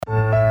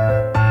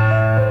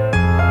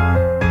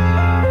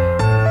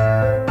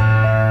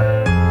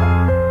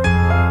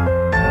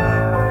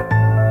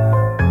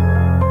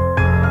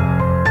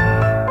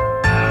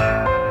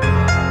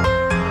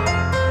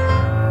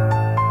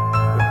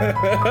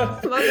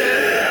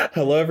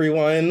Hello,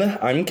 everyone.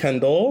 I'm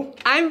Kendall.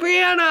 I'm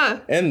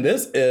Brianna. And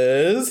this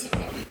is...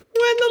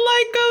 When the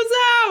Light Goes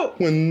Out.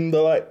 When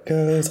the Light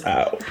Goes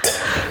Out.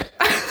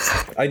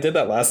 I did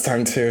that last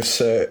time, too.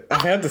 Shit. I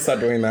had to stop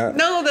doing that.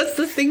 No, that's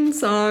the theme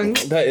song.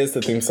 That is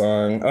the theme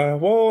song.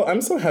 Well,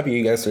 I'm so happy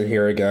you guys are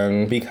here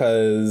again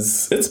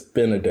because it's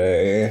been a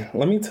day.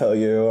 Let me tell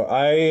you,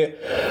 I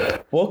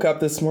woke up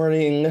this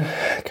morning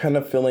kind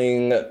of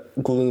feeling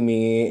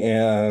gloomy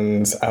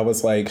and I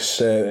was like,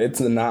 shit,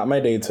 it's not my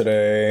day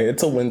today.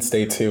 It's a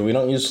Wednesday, too. We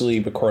don't usually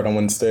record on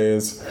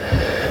Wednesdays.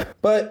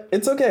 But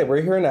it's okay.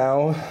 We're here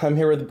now. I'm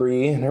here with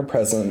Bree in her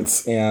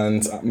presence,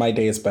 and my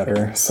day is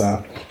better,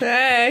 so.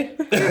 Hey.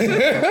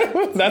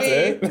 That's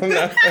it.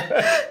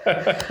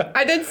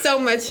 I did so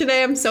much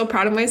today. I'm so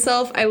proud of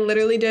myself. I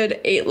literally did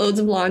 8 loads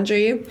of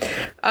laundry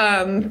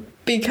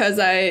because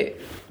I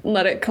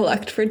let it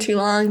collect for too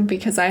long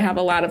because I have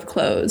a lot of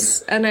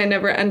clothes, and I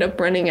never end up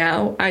running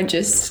out. I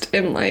just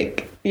am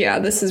like, yeah,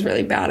 this is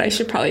really bad. I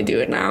should probably do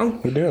it now.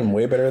 You're doing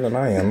way better than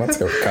I am. That's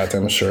for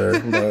goddamn sure.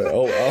 But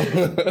oh well.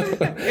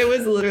 It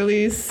was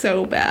literally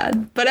so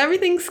bad. But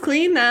everything's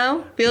clean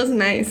now. Feels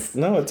nice.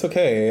 No, it's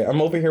okay. I'm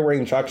over here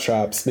wearing jock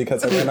straps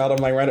because I ran out of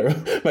my regular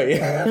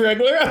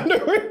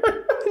underwear.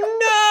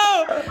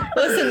 No!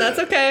 Listen, that's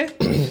okay.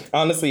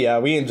 Honestly, yeah,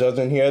 we ain't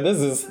judging here. This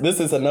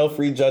is a no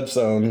free judge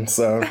zone,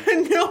 so.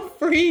 No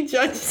free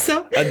judge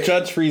zone. A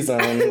judge-free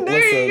zone.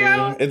 There you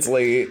go. It's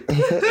late.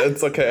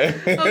 It's okay.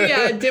 Oh,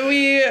 yeah. Did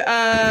we,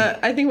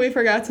 I think we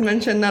forgot to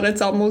mention that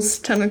it's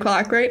almost 10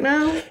 o'clock right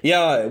now.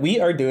 Yeah, we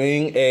are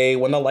doing a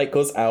When the Light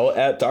Goes Out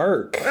at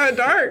dark. At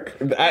dark.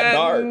 At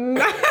dark.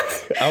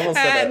 I almost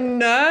said at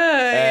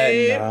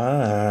night.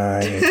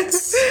 At night.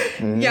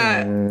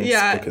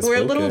 Yeah. Spooky, We're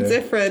a little spooky.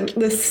 different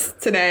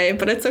today,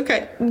 but it's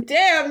okay.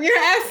 Damn, your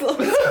ass looks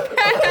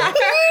bad.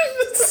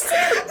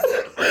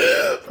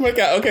 Oh my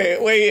god, okay,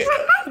 wait.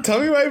 Tell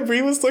me why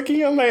Brie was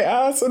looking at my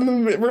ass in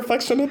the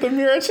reflection of the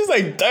mirror. She's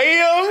like, damn.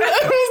 I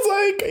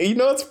was like, you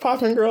know it's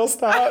poppin', girl,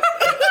 stop.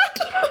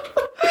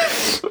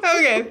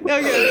 Okay.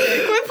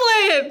 Quit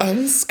playing.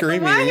 I'm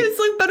screaming. Mine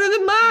look better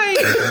than mine.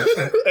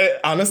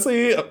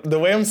 Honestly, the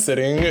way I'm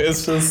sitting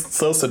is just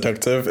so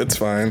seductive. It's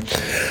fine.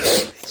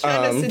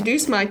 Trying to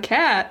seduce my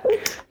cat.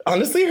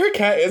 Honestly, her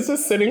cat is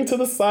just sitting to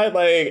the side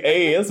like,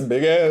 hey, it's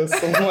big ass.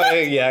 I'm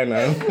like, yeah, I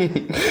know.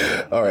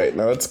 All right,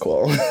 no, it's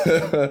cool.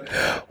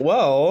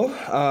 Well,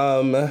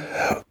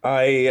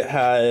 I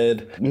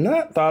had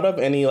not thought of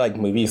any like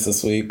movies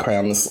this week, quite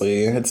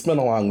honestly. It's been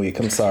a long week,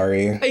 I'm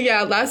sorry.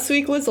 Yeah, last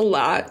week was a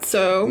lot,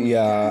 so.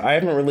 Yeah, I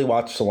haven't really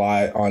watched a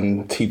lot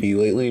on TV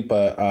lately,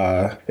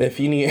 but if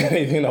you need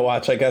anything to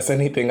watch, I guess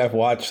anything I've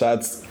watched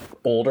that's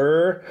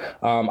older.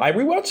 I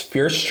rewatched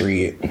Fear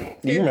Street.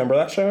 Do you remember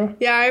that show?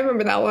 Yeah, I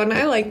remember that one.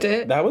 I liked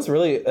it. That was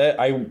really,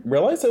 I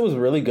realized it was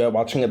really good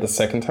watching it the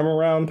second time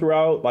around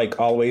throughout, like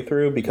all the way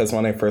through, because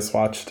when I first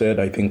watched it,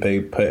 I think they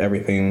put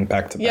everything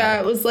back to back. Yeah,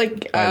 it was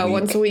like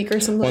once a week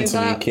or something like that.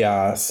 Once a week,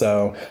 yeah.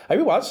 So I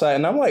rewatched that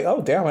and I'm like,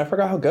 oh, damn, I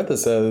forgot how good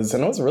this is.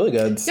 And it was really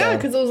good. So. Yeah,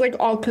 because it was like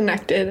all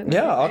connected.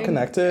 Yeah, all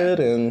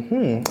connected.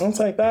 And it's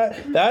like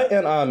that. That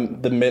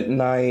and the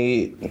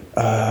Midnight,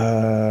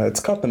 it's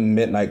called The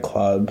Midnight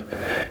Club.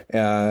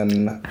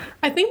 And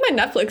I think my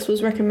Netflix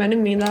was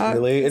recommending me that.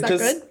 Really? Is that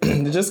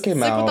good? It just came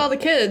it's out. Like with all the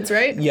kids,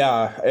 right?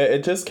 Yeah,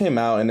 it just came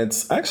out and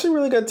it's actually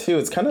really good too.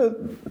 It's kind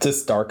of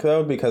just dark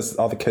though because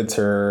all the kids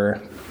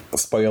are,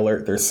 spoiler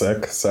alert, they're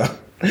sick. So,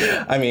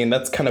 I mean,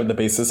 that's kind of the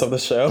basis of the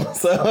show.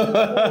 So,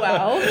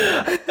 wow.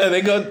 And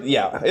they go,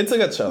 yeah, it's a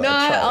good show. No,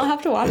 I'll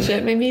have to watch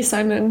it. Maybe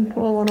Simon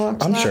will want to watch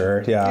I'm that.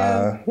 sure.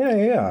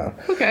 Yeah.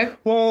 Okay.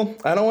 Well,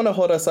 I don't want to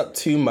hold us up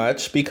too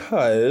much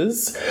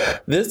because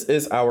this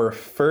is our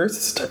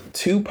first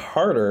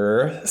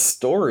 2-parter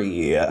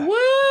story.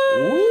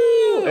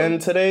 Woo!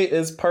 And today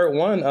is part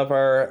 1 of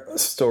our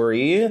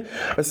story.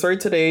 Our story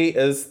today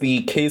is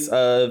the case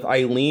of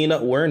Aileen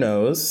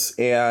Wuornos,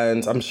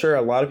 and I'm sure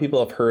a lot of people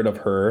have heard of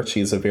her.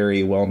 She's a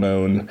very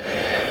well-known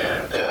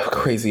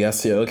crazy ass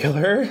serial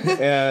killer,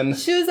 and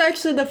she was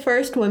actually the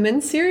first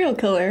woman serial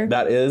killer.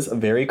 That is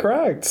very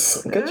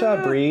correct. Good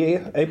job, Bree.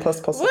 A++.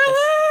 Woohoo!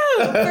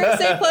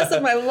 First A+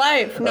 of my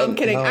life. No, I'm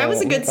kidding. I was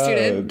a good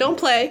student. Don't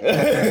play.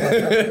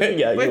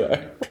 Yeah, you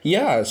are.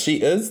 Yeah,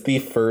 she is the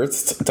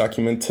first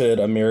documented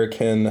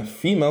American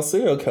female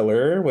serial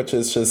killer, which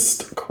is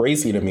just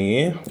crazy to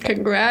me.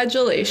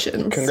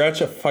 Congratulations.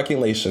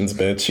 Congratulations,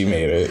 bitch. You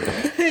made it.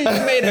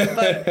 You made it,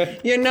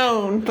 but you're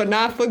known, but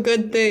not for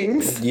good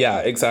things. Yeah,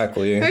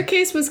 exactly. Her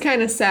case was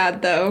kind of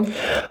sad, though.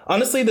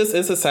 Honestly, this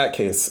is a sad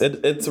case.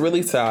 It's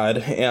really sad,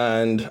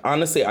 and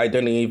honestly, I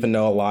didn't even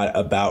know a lot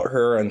about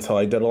her until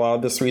I did a lot lot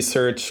of this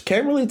research.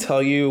 Can't really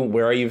tell you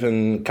where I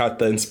even got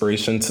the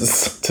inspiration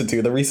to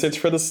do the research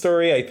for the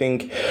story. I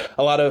think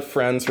a lot of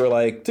friends were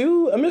like,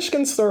 do a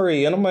Michigan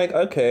story. And I'm like,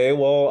 okay,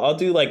 well, I'll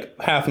do like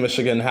half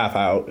Michigan, half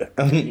out.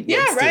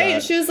 Yeah,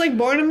 right? She was like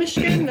born in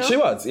Michigan, no? She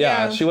was,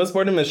 yeah. She was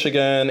born in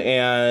Michigan,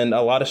 and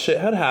a lot of shit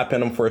had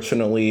happened,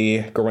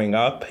 unfortunately, growing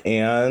up.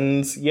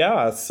 And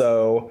yeah,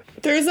 so...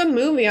 There's a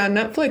movie on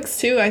Netflix,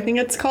 too. I think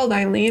it's called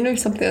Aileen or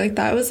something like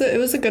that. It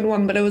was a good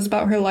one, but it was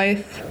about her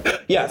life.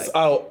 Yes.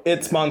 Oh,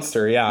 it's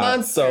Monster,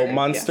 yeah.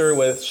 Monster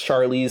with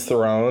Charlize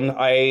Theron.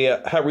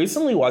 I had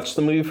recently watched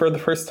the movie for the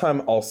first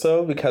time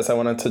also because I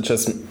wanted to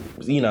just,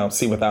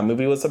 see what that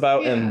movie was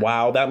about. Yeah. And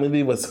wow, that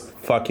movie was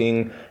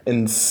fucking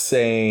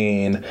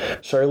insane.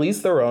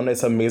 Charlize Theron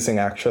is an amazing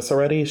actress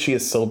already. She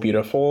is so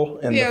beautiful.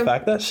 And the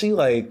fact that she,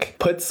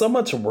 put so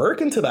much work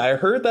into that. I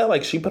heard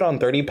that, she put on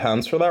 30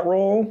 pounds for that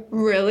role.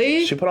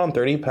 Really? She put on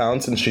 30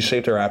 pounds and she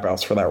shaved her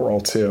eyebrows for that role,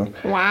 too.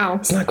 Wow.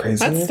 Isn't that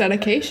crazy? That's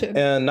dedication.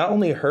 And not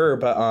only her,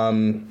 but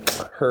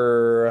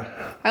her...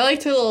 I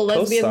liked her little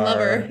lesbian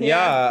lover.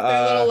 Yeah.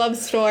 Their little love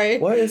story.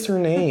 What is her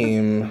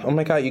name? Oh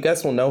my god, you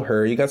guys will know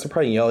her. You guys are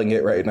probably yelling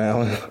it right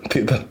now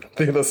through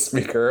the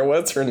speaker.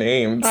 What's her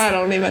name? I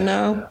don't even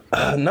know.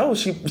 No,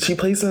 she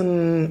plays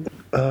in...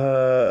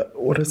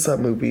 what is that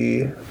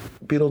movie?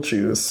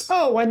 Beetlejuice.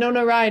 Oh,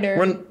 Winona Ryder.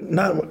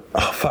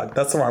 Fuck,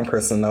 that's the wrong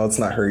person. No, it's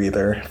not her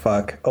either.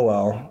 Fuck. Oh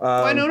well.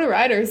 Winona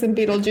Ryder's in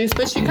Beetlejuice,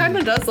 but she kind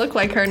of does look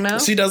like her now.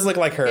 She does look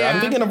like her. Yeah.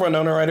 I'm thinking of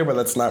Winona Ryder, but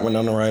that's not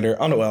Winona Ryder.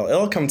 Oh no, well,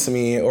 it'll come to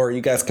me, or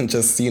you guys can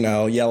just,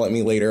 yell at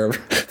me later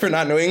for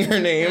not knowing her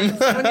name.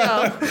 I'm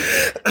not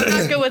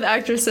good with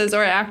actresses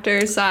or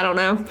actors, so I don't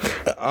know.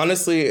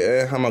 Honestly,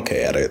 I'm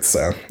okay at it,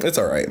 so it's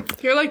all right.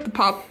 You're like the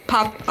pop.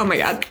 Oh my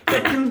god.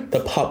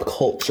 The pop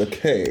culture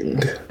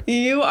king.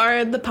 You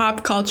are the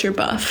pop culture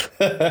buff.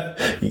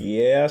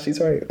 Yeah, she's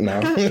right.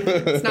 No.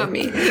 It's not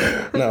me.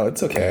 No,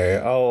 it's okay.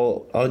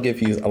 I'll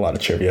give you a lot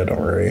of trivia, don't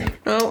worry.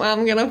 Oh,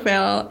 I'm gonna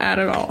fail at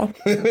it all.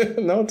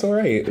 No, it's all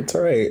right. It's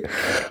all right.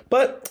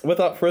 But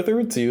without further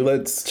ado,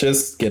 let's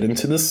just get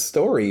into the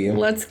story.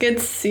 Let's get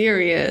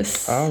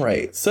serious. All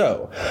right.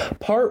 So,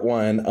 part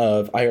 1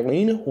 of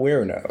Aileen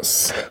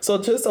Wuornos. So,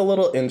 just a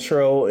little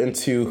intro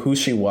into who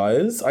she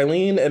was.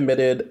 Aileen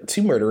admitted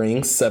to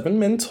murdering 7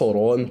 men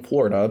total in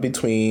Florida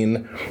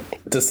between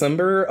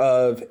December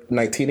of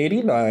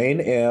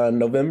 1989 and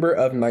November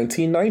of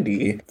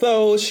 1990,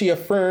 though she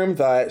affirmed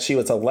that she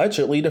was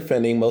allegedly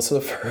defending most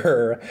of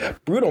her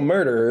brutal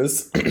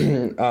murders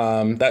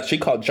that she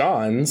called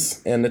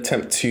John's in an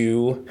attempt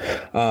to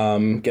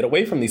get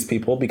away from these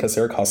people because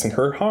they were causing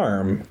her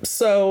harm.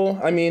 So,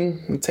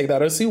 take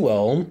that as you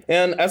will.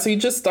 And as we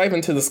just dive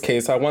into this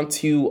case, I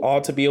want you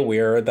all to be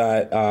aware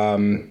that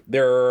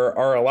there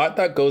are a lot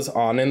that goes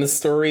on in the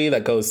story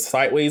that goes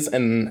sideways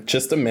in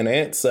just a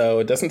minute. So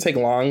it doesn't take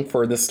long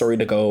for this story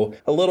to go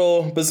a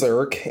little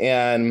berserk,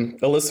 and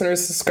a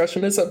listener's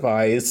discretion is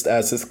advised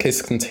as this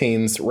case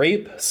contains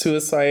rape,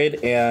 suicide,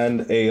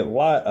 and a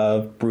lot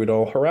of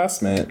brutal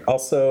harassment.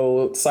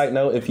 Also, side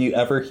note, if you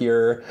ever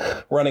hear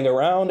running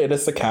around, it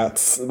is the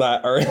cats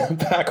that are in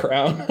the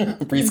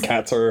background. Bree's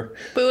cats are...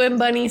 Boo and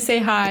Bunny, say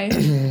hi.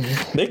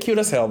 They're cute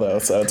as hell, though,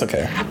 so it's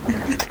okay.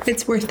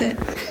 It's worth it.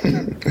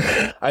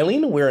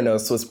 Aileen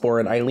Wuornos was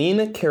born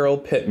Aileen Carol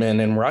Pittman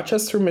in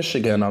Rochester,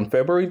 Michigan on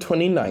February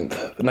 29th,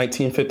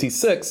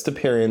 1956 to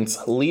parents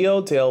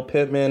Leo Dale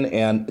Pittman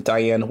and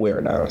Diane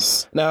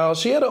Wuornos. Now,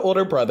 she had an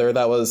older brother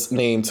that was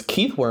named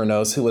Keith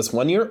Wuornos, who was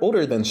 1 year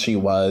older than she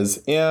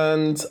was,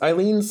 and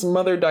Eileen's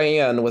mother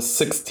Diane was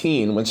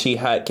 16 when she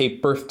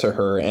gave birth to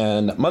her,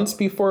 and months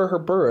before her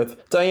birth,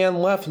 Diane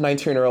left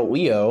 19-year-old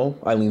Leo,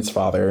 Eileen's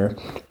father,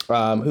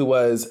 who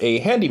was a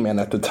handyman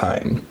at the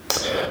time.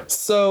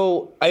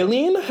 So,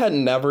 Aileen had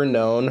never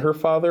known her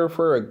father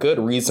for a good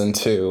reason,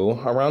 too.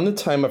 Around the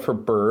time of her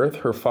birth,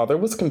 her father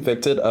was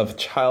convicted of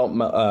child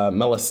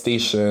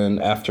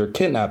molestation after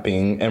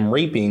kidnapping and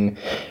raping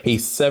a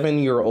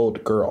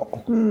 7-year-old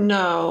girl.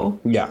 No.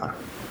 Yeah.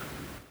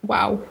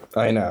 Wow.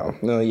 I know.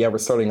 Yeah, we're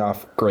starting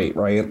off great,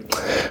 right?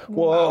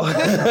 Well,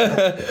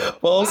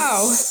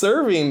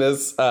 serving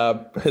this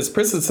his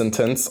prison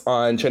sentence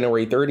on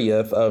January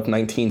 30th of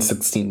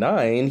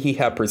 1969, he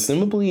had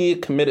presumably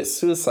committed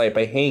suicide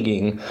by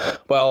hanging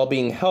while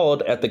being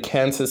held at the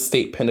Kansas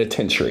State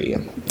Penitentiary.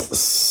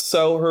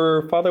 So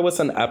her father was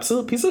an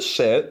absolute piece of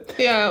shit.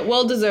 Yeah,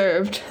 well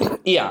deserved.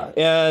 Yeah,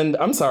 and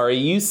I'm sorry,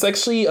 you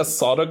sexually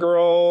assault a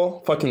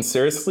girl? Fucking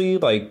seriously?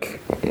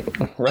 Like,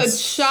 a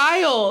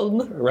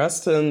child.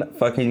 Rest in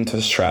fucking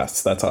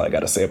distress. That's all I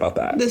gotta say about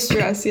that.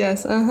 Distress,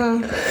 yes.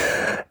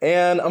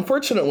 And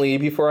unfortunately,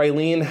 before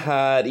Aileen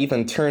had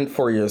even turned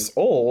 4 years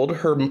old,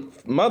 her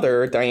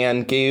mother,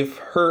 Diane, gave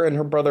her and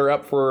her brother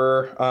up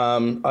for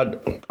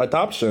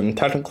adoption.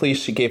 Technically,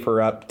 she gave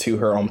her up to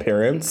her own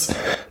parents,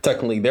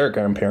 technically their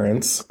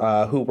grandparents,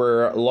 who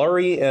were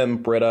Laurie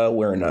and Britta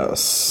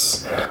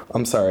Wuornos.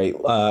 I'm sorry,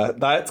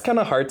 that's kind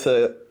of hard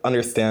to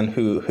understand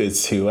who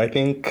is who, I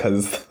think,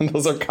 because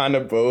those are kind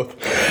of both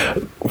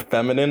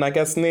feminine, I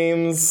guess,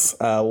 names.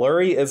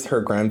 Laurie is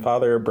her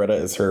grandfather. Britta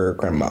is her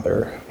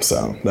grandmother.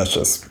 So that's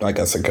just, I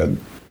guess, a good...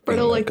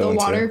 Britta, like the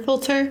water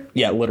filter?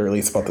 Yeah,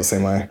 literally spelled the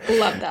same way.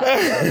 Love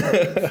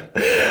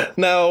that.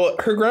 Now,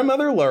 her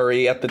grandmother,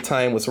 Laurie, at the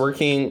time was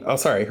working... Oh,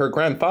 sorry. Her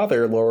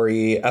grandfather,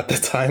 Laurie, at the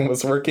time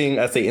was working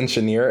as an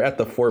engineer at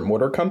the Ford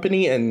Motor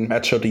Company in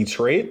Metro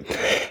Detroit.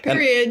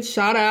 Period. And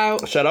shout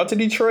out. Shout out to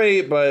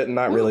Detroit, but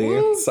not really.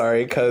 Woo-hoo.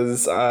 Sorry,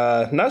 because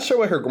not sure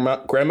what her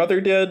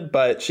grandmother did,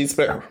 but she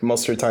spent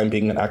most of her time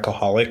being an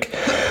alcoholic.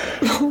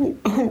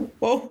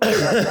 Whoa.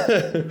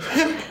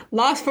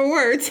 Lost for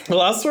words.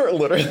 Lost for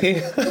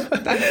literally.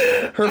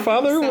 Her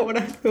father. That's not what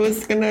I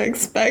was gonna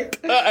expect.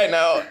 I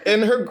know,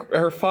 and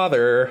her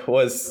father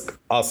was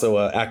also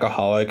an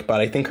alcoholic,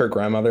 but I think her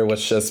grandmother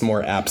was just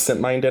more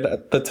absent-minded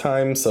at the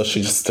time, so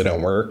she just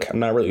didn't work. I'm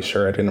not really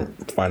sure. I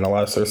didn't find a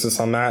lot of sources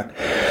on that,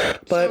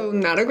 but so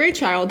not a great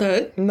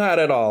childhood. Not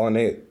at all, and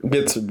it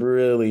gets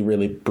really,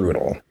 really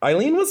brutal.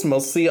 Aileen was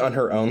mostly on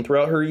her own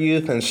throughout her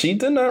youth, and she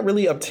did not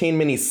really obtain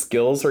many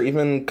skills or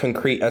even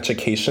concrete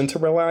education to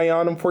rely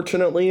on,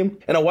 unfortunately.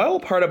 And a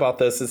wild part about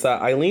this is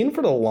that Aileen,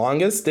 for the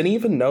longest, didn't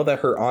even know that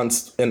her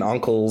aunts and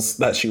uncles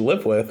that she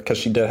lived with, because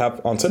she did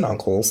have aunts and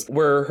uncles,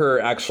 were her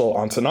actual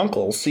aunts and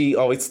uncles. She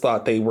always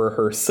thought they were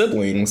her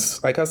siblings.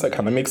 I guess that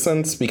kind of makes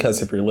sense,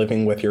 because if you're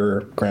living with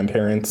your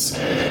grandparents,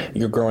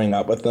 you're growing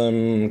up with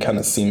them, kind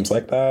of seems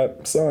like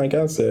that. So I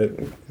guess it,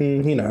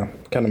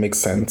 kind of makes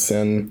sense.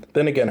 And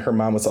then again, her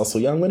mom was also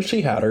young when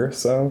she had her,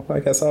 so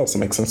I guess that also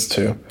makes sense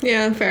too.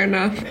 Yeah, fair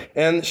enough.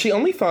 And she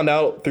only found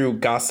out through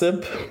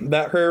gossip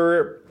that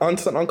her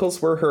aunts and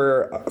uncles were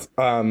her,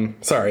 and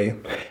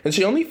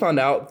she only found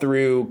out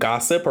through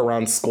gossip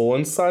around school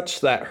and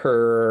such that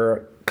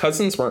her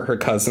cousins weren't her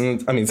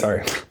cousins.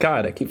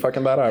 God, I keep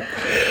fucking that up.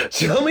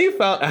 She only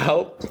found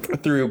out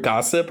through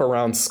gossip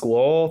around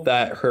school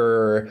that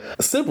her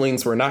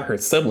siblings were not her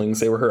siblings.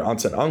 They were her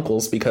aunts and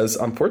uncles, because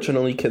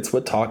unfortunately kids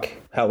would talk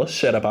hella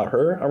shit about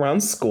her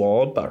around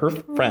school, about her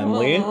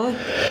family.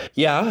 Aww.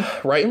 Yeah,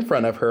 right in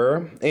front of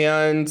her.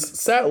 And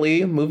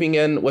sadly, moving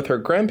in with her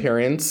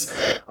grandparents,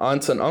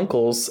 aunts and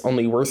uncles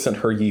only worsened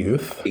her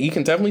youth. You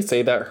can definitely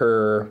say that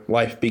her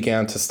life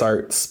began to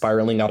start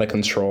spiraling out of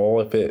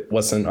control if it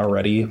wasn't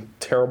already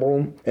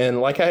terrible.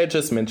 And like I had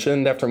just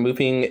mentioned, after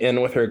moving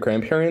in with her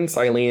grandparents,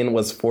 Aileen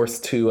was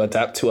forced to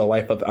adapt to a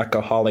life of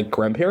alcoholic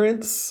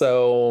grandparents.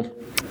 So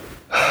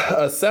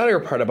a sadder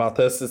part about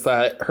this is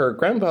that her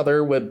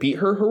grandfather would beat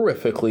her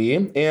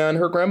horrifically, and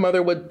her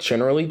grandmother would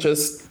generally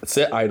just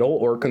sit idle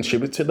or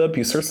contribute to the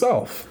abuse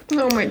herself.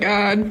 Oh my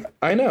God.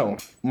 I know.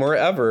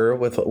 Moreover,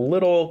 with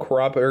little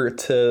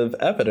corroborative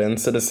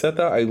evidence, it is said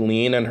that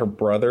Aileen and her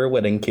brother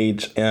would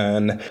engage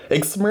in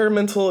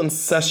experimental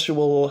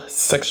incestual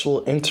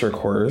sexual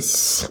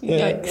intercourse.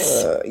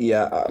 Yikes.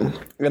 Yeah.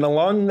 And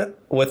along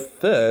with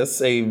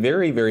this, a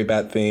very, very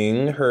bad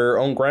thing, her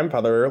own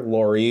grandfather,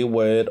 Laurie,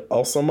 would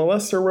also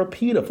molest her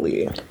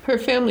repeatedly. Her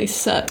family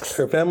sucks.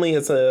 Her family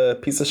is a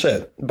piece of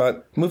shit.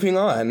 But moving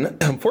on,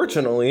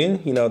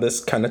 unfortunately,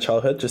 this kind of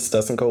childhood just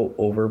doesn't go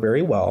over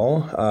very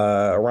well.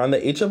 Around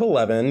the age of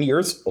 11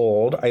 years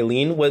old,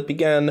 Aileen would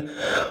begin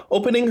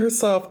opening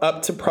herself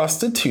up to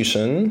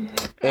prostitution.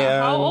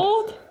 And how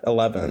old?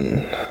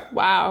 11.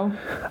 Wow.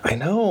 I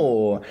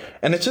know.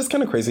 And it's just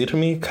kind of crazy to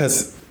me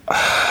because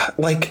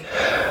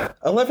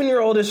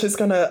 11-year-old is just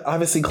gonna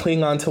obviously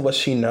cling on to what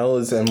she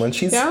knows, and when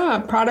she's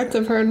product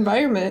of her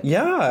environment.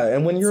 Yeah,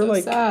 and when you're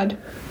so sad.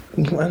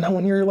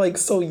 When you're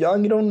so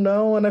young, you don't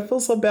know, and I feel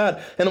so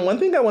bad. And one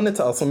thing I wanted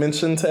to also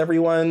mention to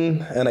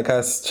everyone, and I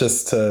guess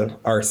just to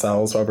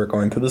ourselves while we're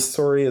going through this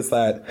story, is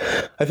that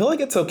I feel like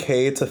it's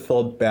okay to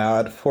feel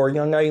bad for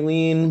young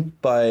Aileen,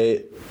 but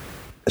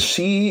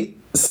she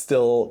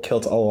still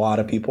killed a lot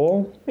of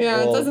people.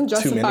 Yeah, it doesn't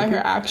justify her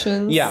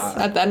actions. Yeah.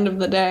 At the end of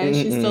the day,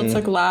 she still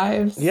took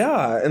lives.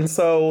 Yeah, and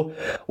so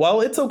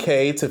while it's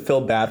okay to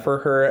feel bad for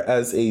her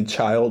as a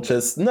child,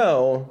 just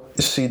know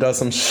she does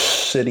some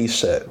shitty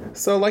shit.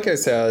 So like I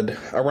said,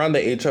 around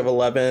the age of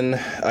 11,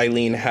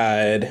 Aileen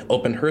had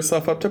opened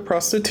herself up to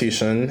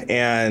prostitution,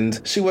 and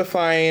she would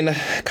find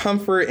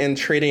comfort in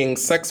trading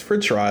sex for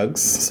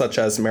drugs, such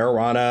as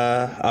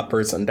marijuana,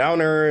 uppers and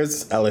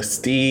downers,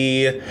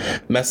 LSD,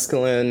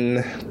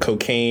 mescaline,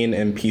 cocaine,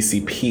 and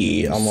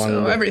PCP.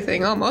 So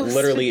everything, almost.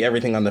 Literally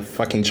everything on the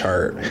fucking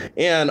chart.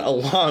 And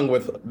along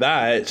with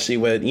that, she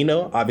would,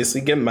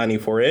 obviously get money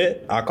for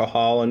it,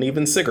 alcohol, and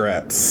even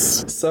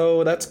cigarettes.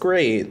 So that's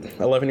great.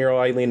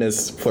 11-year-old Aileen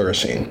is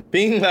flourishing.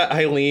 Being that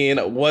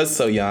Aileen was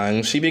so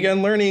young, she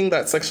began learning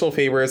that sexual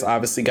favors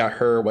obviously got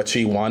her what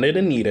she wanted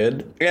and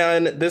needed.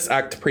 And this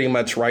act pretty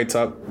much writes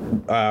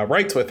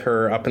with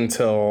her up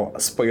until,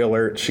 spoiler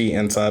alert, she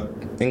ends up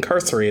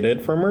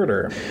incarcerated for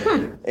murder.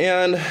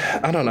 And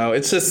I don't know,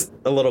 it's just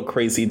a little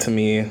crazy to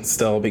me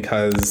still,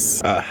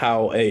 because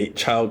how a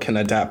child can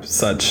adapt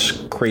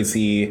such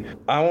crazy,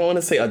 I don't want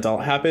to say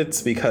adult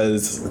habits,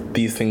 because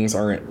these things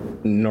aren't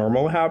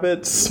normal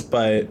habits,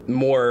 but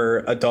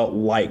more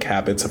adult-like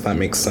habits, if that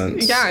makes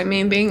sense. Yeah, I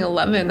mean, being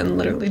 11 and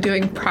literally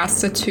doing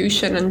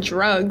prostitution and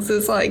drugs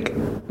is like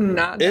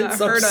not It's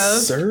heard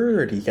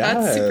absurd, of. yes.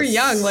 That's super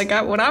young. Like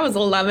when I was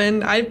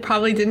 11, I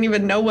probably didn't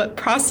even know what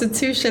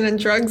prostitution and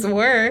drugs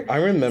were. I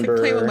remember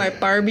playing with my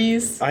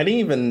Barbies. I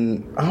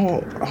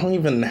don't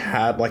even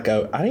have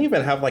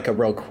like a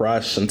real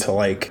crush until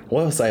like,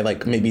 what was I,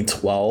 like maybe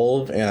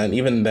 12, and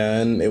even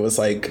then it was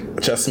like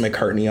Justin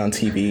McCartney on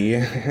TV,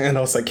 and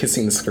I was like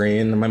kissing the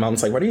screen, and my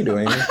mom's like, "What are you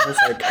doing?" I was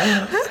like,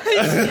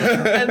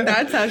 and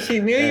that's how she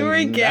knew you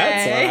were gay.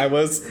 That's when I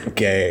was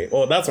gay.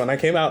 Well, that's when I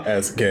came out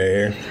as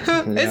gay.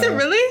 Is it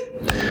really?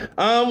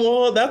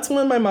 Well, that's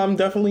when my mom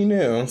definitely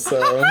knew.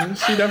 So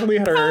she definitely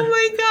had her. Oh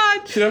my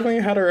god. She definitely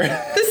had her.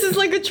 This is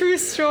like a true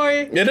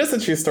story. It is a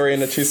true story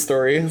and a true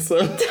story. So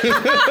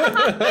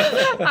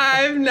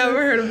I've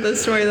never heard of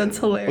this story. That's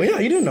hilarious. Well, yeah,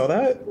 you didn't know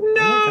that?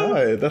 No. Oh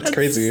my god, that's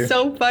crazy.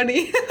 So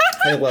funny.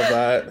 I love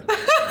that.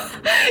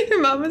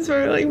 Your mom was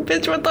probably like,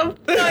 bitch, what the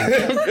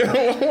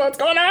fuck? What's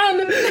going on?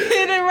 You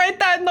didn't write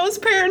that in those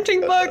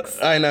parenting books.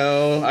 I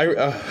know.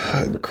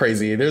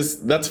 Crazy.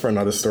 That's for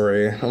another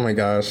story. Oh my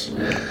gosh.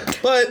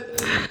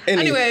 But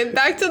anyway,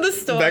 back to the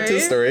story. Back to the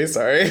story.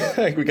 Sorry.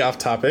 We got off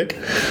topic.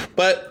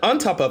 But on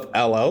top of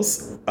all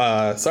else,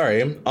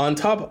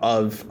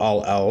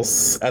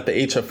 at the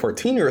age of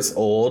 14 years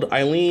old,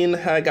 Aileen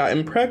had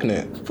gotten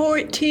pregnant.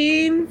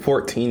 14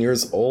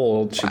 years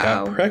old, she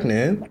got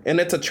pregnant. And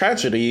it's a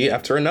tragedy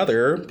after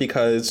another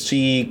because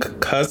she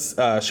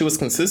was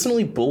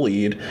consistently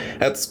bullied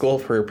at school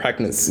for her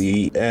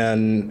pregnancy,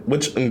 and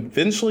which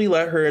eventually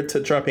led her to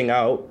dropping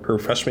out her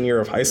freshman year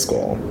of high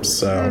school.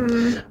 So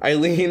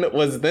Aileen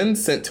was then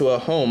sent to a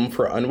home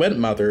for unwed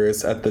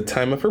mothers at the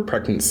time of her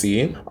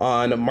pregnancy.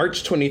 On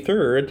March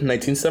 23rd,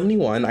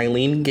 1971,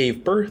 Aileen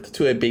gave birth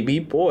to a baby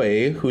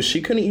boy who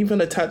she couldn't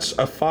even attach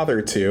a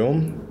father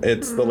to.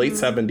 It's the late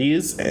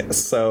 70s,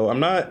 so I'm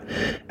not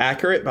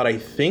accurate, but I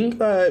think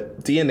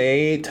that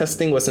DNA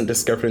testing wasn't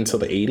discovered until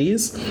the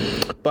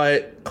 80s.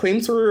 But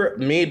claims were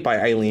made by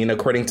Aileen,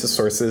 according to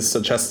sources,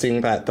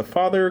 suggesting that the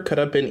father could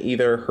have been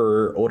either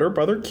her older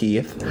brother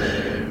Keith,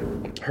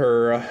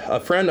 a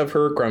friend of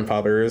her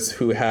grandfather's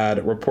who had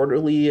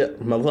reportedly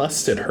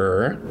molested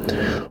her,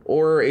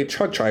 or a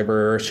truck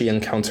driver she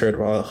encountered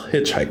while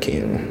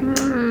hitchhiking.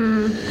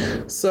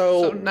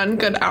 So none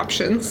good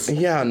options.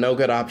 Yeah, no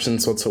good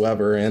options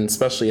whatsoever, and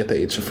especially at the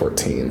age of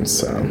 14.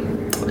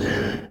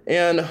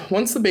 And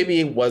once the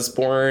baby was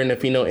born,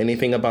 if you know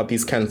anything about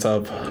these kinds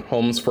of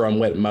homes for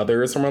unwed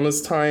mothers around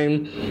this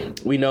time,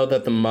 we know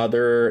that the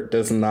mother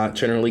does not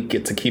generally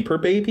get to keep her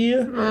baby.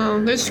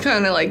 Oh, they just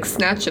kind of like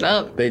snatch it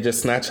up. They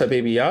just snatch that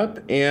baby up.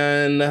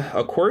 And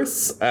of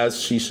course, as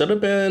she should have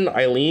been,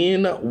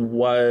 Aileen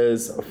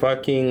was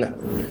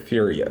fucking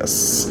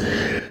furious.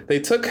 They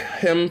took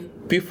him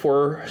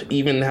before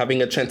even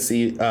having a chance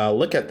to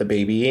look at the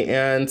baby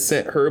and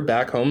sent her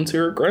back home to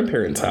her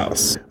grandparents'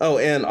 house. Oh,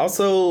 and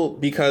also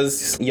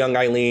because young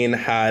Aileen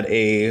had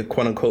a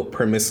quote-unquote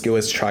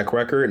promiscuous track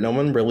record, no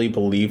one really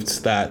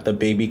believed that the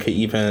baby could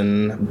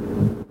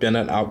even been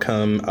an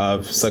outcome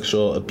of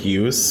sexual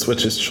abuse,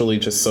 which is truly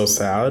just so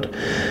sad.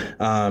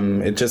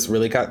 It just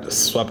really got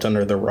swept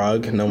under the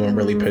rug. No one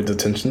really paid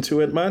attention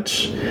to it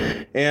much.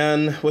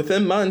 And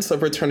within months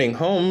of returning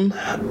home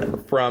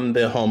from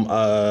the home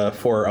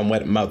for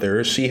unwed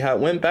mother, she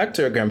went back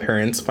to her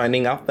grandparents,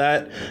 finding out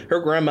that her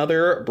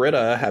grandmother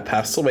Britta had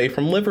passed away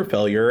from liver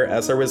failure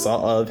as a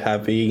result of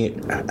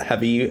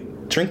heavy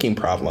drinking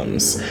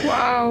problems.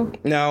 Wow.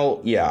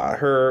 Now, yeah,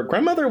 her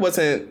grandmother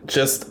wasn't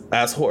just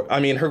as her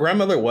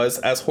grandmother was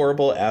as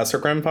horrible as her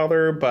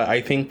grandfather, but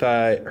I think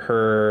that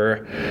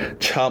her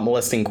child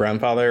molesting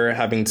grandfather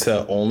having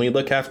to only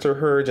look after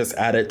her just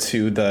added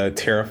to the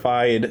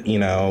terrified,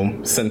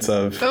 sense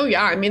of. Oh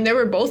yeah, I mean they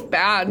were both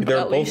bad. They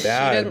were both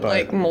bad. She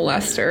didn't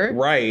molest her.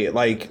 Right.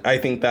 Like I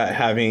think that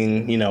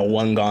having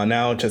one gone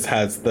now just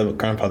has the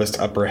grandfather's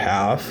upper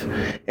half.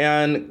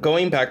 And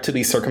going back to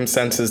these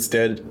circumstances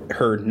did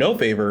her no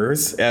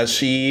favors, as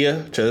she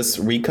just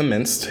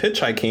recommenced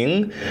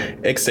hitchhiking,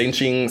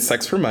 exchanging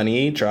sex for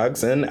money,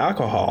 drugs, and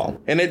alcohol.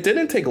 And it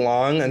didn't take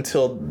long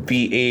until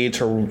the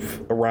age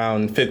of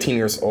around 15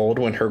 years old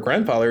when her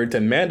grandfather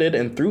demanded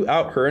and threw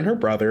out her and her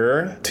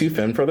brother to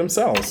fend for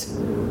themselves.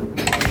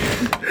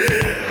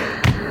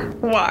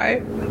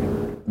 Why?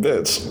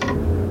 Bitch.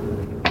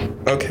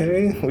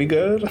 Okay, we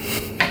good?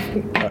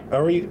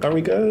 Are we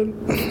good?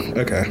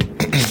 Okay.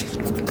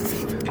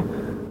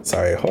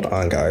 Sorry, hold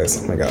on,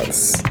 guys. Oh my god,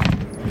 this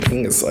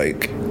thing is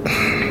like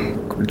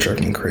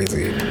driving me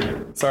crazy.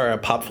 Sorry, our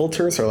pop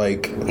filters are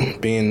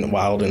like being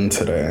wild in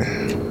today.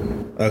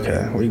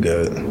 Okay, we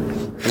good.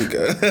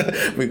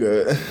 We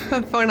good.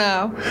 For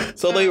now.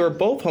 So they were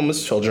both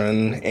homeless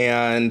children,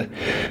 and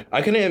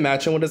I couldn't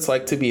imagine what it's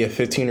like to be a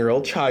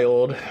 15-year-old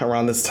child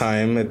around this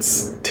time.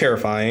 It's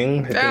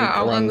terrifying.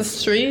 Out on the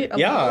street alone.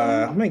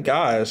 Yeah. Oh my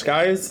gosh,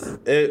 guys.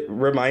 It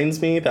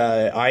reminds me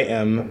that I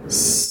am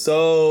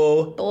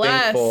so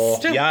blessed.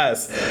 thankful.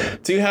 Yes.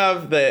 To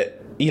have the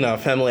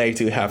family I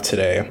do have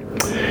today.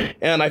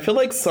 And I feel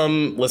like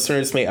some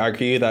listeners may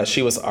argue that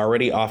she was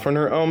already off on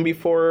her own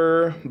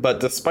before, but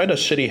despite a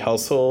shitty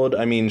household,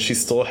 I mean, she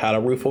still had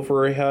a roof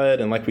over her head,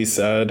 and like we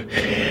said,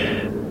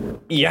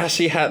 yeah,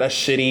 she had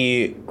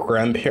shitty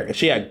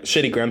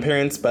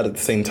grandparents, but at the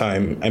same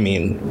time, I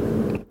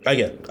mean, I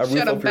get a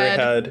roof over your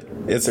head.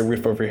 It's a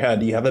roof over your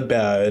head. You have a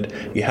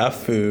bed. You have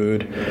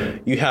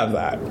food. You have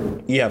that.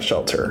 You have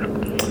shelter.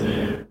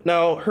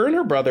 Now, her and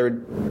her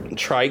brother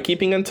tried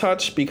keeping in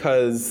touch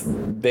because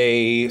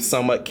they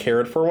somewhat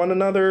cared for one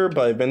another,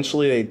 but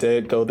eventually they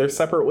did go their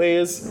separate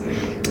ways.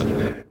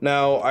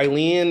 Now,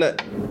 Aileen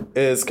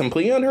is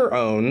completely on her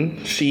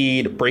own.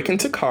 She'd break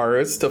into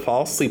cars to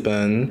fall asleep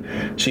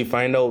in. She'd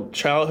find old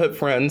childhood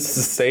friends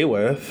to stay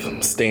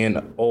with, stay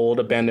in old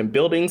abandoned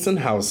buildings and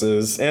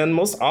houses, and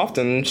most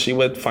often she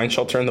would find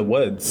shelter in the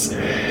woods.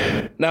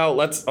 Now,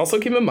 let's also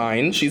keep in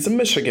mind, she's in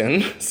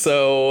Michigan,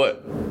 so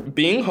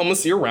being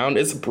homeless year-round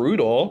is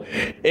brutal.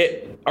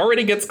 It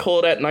already gets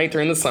cold at night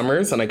during the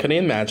summers, and I couldn't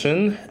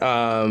imagine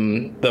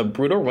the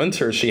brutal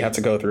winters she had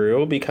to go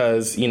through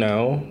because, we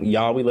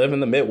live in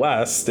the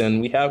Midwest,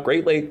 and we have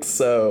Great Lakes,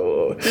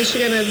 so...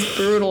 Michigan is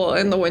brutal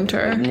in the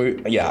winter.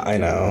 Yeah, I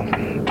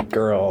know.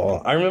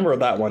 Girl, I remember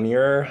that one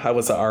year, I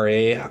was at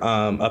RA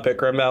up at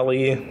Grand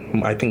Valley,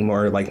 I think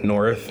more like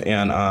north,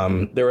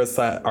 and there was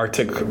that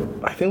Arctic,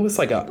 I think it was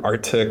like an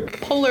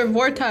Arctic... Polar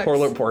vortex,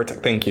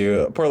 thank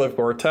you. Polar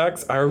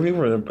vortex. I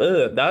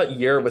remember that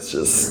year was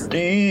just...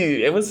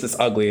 It was just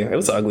ugly. It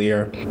was an ugly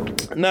year.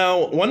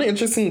 Now, one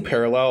interesting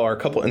parallel, or a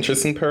couple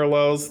interesting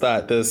parallels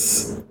that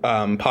this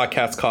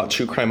podcast called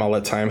True Crime All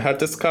the Time had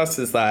discussed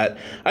is that,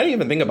 I didn't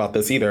even think about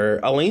this either,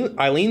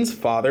 Eileen's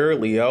father,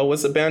 Leo,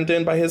 was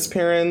abandoned by his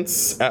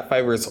parents at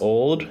 5 years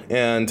old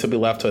and to be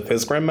left with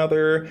his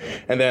grandmother.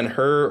 And then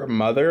her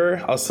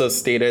mother also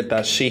stated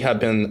that she had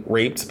been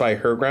raped by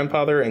her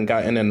grandfather and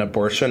gotten an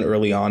abortion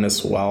early on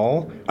as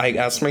well. I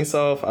asked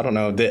myself, I don't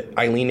know, did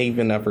Aileen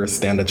even ever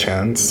stand a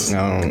chance?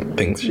 I don't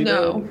think she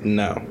did.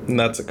 No,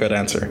 that's a good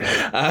answer.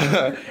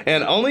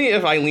 And only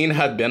if Aileen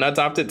had been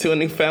adopted to a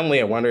new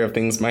family, I wonder if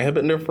things might have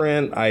been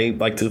different. I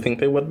like to think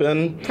they would have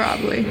been.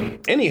 Probably.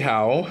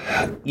 Anyhow,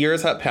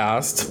 years had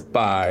passed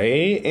by,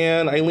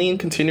 and Aileen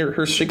continued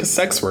her streak of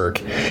sex work.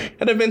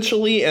 And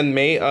eventually, in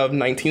May of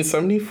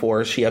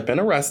 1974, she had been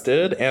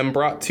arrested and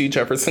brought to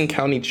Jefferson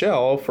County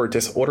Jail for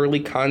disorderly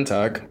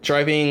conduct,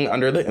 driving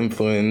under the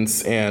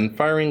influence, and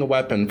firing a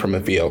weapon from a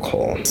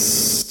vehicle.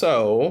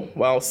 So,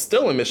 while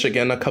still in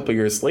Michigan a couple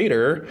years later,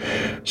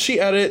 she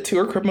added to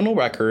her criminal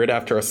record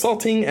after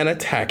assaulting and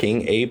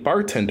attacking a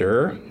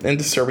bartender and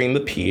disturbing the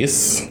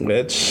peace,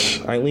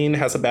 which Aileen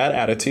has a bad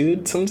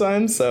attitude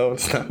sometimes, so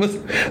that was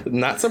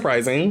not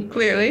surprising.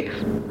 Clearly.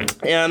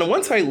 And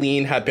once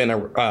Aileen had been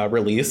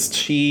released,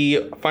 she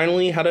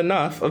finally had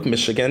enough of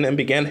Michigan and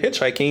began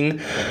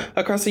hitchhiking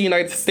across the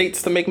United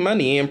States to make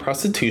money in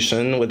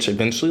prostitution, which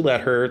eventually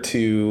led her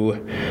to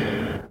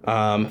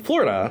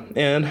Florida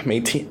in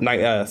May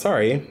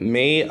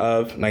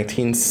of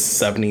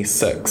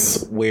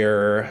 1976,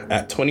 where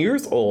at 20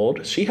 years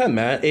old, she had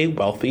met a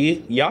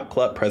wealthy yacht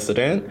club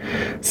president,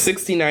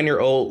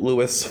 69-year-old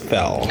Louis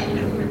Fell.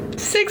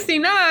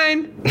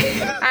 69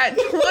 at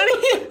 20.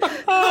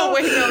 Oh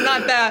wait, no,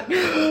 not that.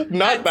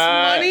 Not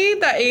that. 20,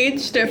 the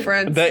age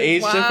difference. The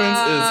age difference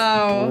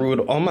is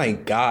brutal. Oh my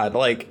god,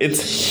 like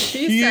it's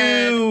she huge.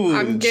 Said,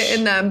 I'm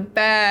getting that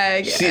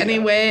bag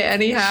anyway,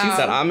 anyhow. She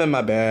said, I'm in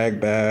my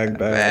bag. No.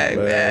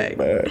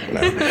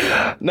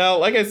 Now,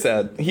 like I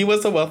said, he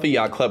was a wealthy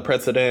yacht club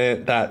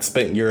president that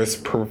spent years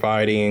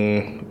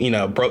providing,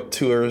 boat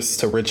tours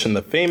to rich and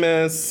the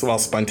famous while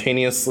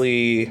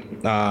spontaneously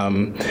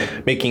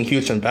making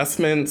huge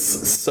investments.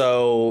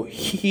 So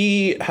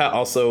he had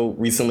also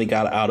recently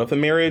got out of a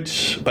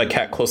marriage, but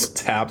kept close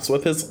tabs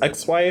with his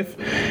ex-wife.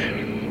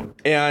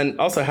 And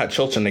also had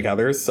children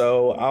together,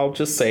 so I'll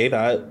just say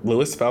that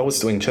Louis Fell was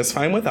doing just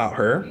fine without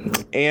her.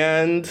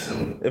 And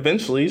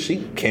eventually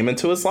she came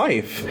into his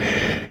life.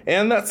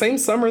 And that same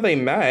summer they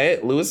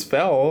met, Louis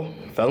fell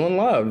in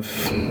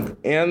love.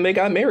 And they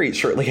got married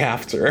shortly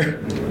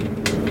after.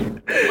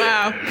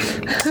 Wow.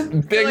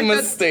 Big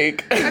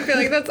mistake. I feel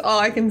like that's all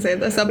I can say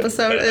this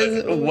episode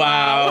is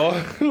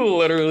wow.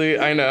 Literally,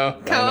 I know.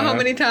 Count how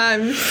many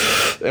times.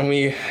 And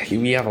we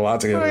have a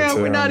lot to get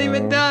into. We're not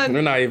even done.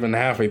 We're not even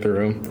halfway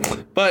through.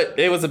 But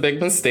it was a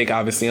big mistake,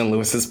 obviously, on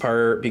Louis's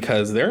part,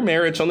 because their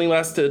marriage only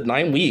lasted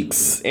 9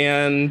 weeks.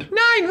 And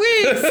 9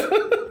 weeks?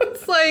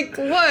 It's like,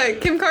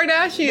 what? Kim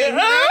Kardashian?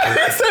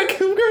 It's like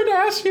Kim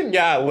Kardashian.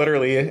 Yeah,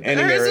 literally.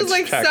 Hers was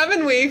like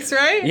 7 weeks,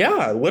 right?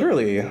 Yeah,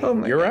 literally. Oh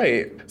my You're God.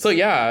 right. So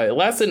yeah, it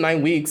lasted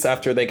 9 weeks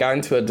after they got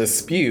into a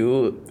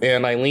dispute,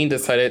 and Aileen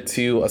decided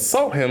to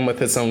assault him with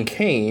his own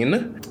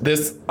cane.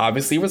 This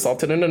obviously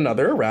resulted in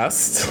another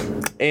arrest,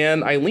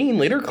 and Aileen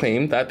later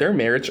claimed that their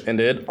marriage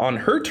ended on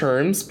her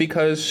terms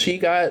because he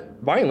got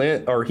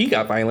violent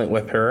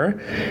with her.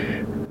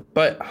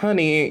 But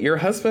honey, your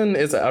husband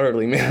is an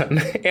elderly man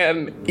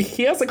and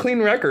he has a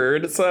clean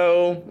record.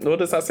 So what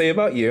does that say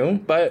about you?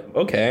 But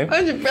okay. I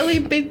really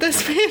beat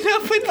this man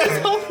up with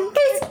his own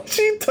cane.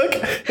 She took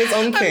his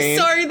own cane.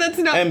 I'm sorry, that's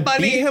not and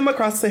funny. beat him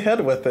across the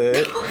head with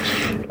it.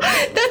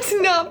 That's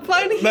not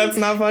funny. That's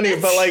not funny,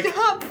 but like... It's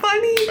not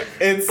funny.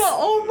 It's... But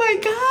oh my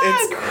God.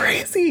 It's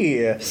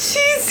crazy.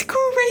 She's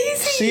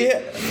crazy.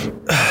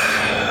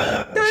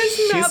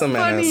 That's not a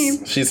menace.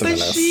 funny. She's a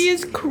menace. But she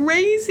is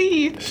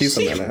crazy. She's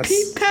a menace. She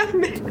beat that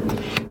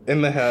man.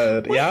 In the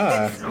head,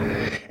 yeah.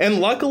 And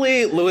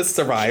luckily, Lewis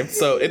survived,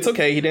 so it's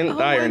okay. He didn't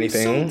die or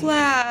anything. I'm so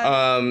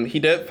glad. He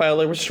did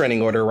file a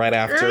restraining order right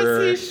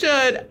after. As he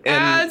should.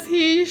 As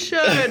he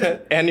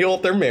should. Annual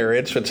their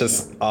marriage, which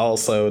is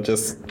also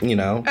just,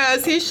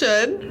 As he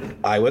should.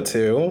 I would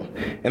too.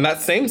 And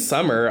that same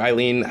summer,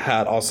 Aileen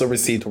had also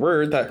received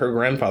word that her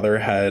grandfather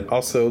had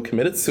also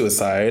committed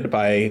suicide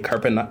by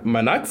carbon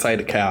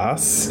monoxide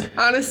gas.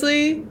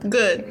 Honestly,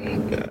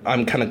 good.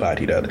 I'm kind of glad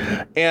he did.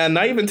 And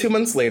not even 2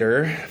 months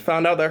later,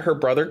 found out that her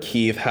brother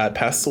Keith had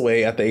passed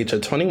away at the age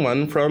of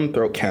 21 from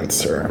throat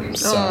cancer.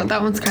 So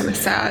that one's kind of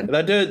sad.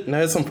 That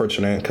is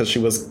unfortunate because she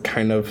was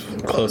kind of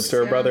close to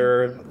her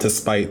brother,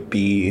 despite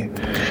the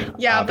obvious.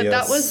 But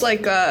that was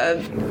like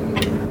a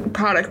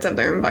product of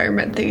their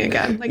environment thing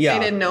again. They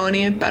didn't know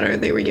any better.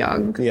 They were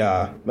young.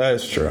 Yeah, that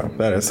is true.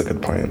 That is a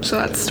good point. So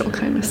that's still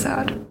kind of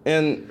sad.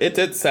 And it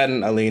did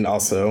sadden Aileen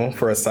also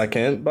for a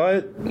second,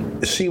 but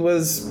she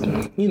was,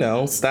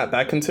 snapped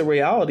back into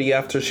reality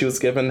after she was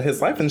given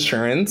his life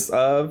insurance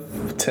of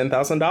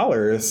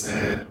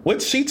 $10,000,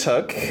 which she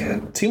took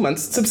 2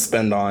 months to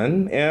spend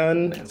on.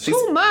 And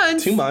 2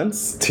 months? 2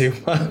 months. 2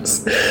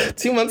 months.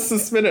 2 months to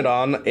spend it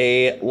on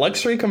a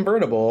luxury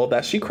convertible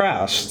that she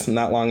crashed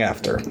not long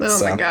after.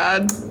 Oh my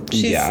God.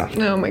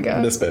 Oh my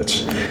God. This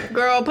bitch.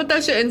 Girl, put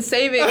that shit in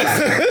savings.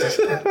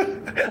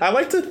 I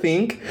like to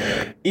think,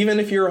 even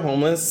if you're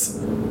homeless,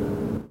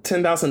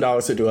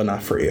 $10,000 would do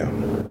enough for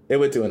you. It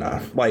would do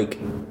enough. Like,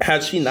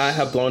 had she not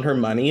have blown her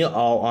money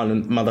all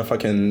on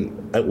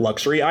motherfucking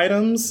luxury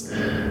items,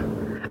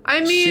 I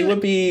mean, she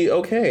would be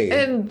okay.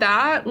 And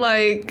that,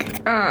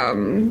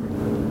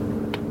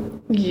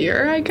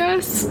 year, I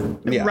guess.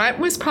 Yeah. Rent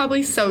was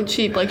probably so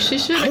cheap. Like she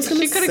could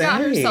have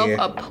got herself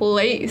a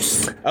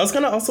place. I was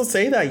gonna also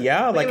say that,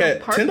 like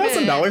at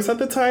 $10,000 at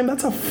the time,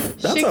 that's a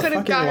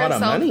fucking lot of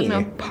money. An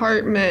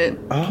apartment.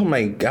 Oh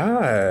my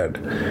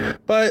God.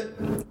 But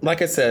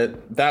like I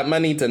said, that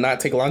money did not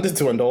take long to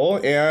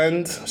dwindle,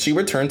 and she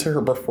returned to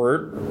her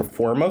preferred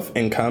form of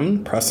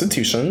income,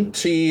 prostitution.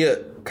 She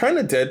kind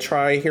of did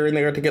try here and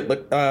there to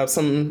get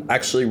some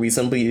actually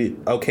reasonably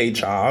okay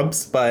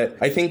jobs, but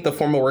I think the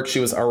formal work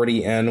she was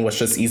already in was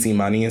just easy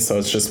money, so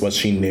it's just what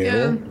she knew.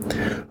 Yeah.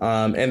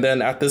 And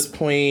then at this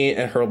point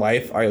in her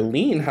life,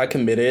 Aileen had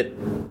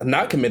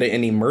not committed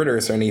any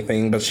murders or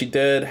anything, but she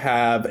did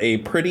have a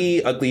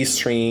pretty ugly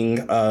string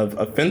of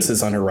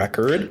offenses on her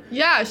record.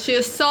 Yeah, she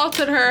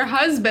assaulted her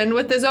husband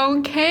with his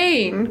own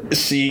cane.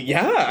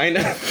 I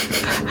know.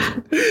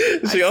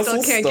 She also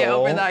still can't get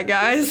over that,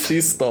 guys.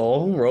 She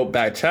wrote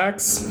back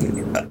checks,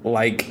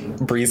 like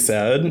Bree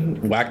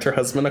said, whacked her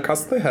husband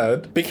across the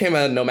head, became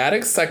a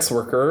nomadic sex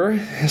worker.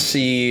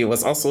 She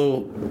was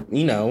also,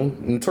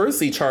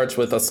 notoriously charged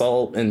with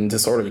assault and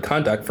disorderly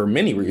conduct for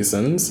many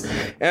reasons.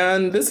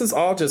 And this is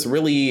all just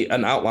really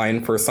an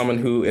outline for someone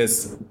who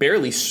is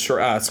barely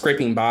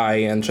scraping by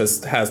and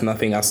just has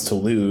nothing else to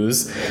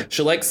lose.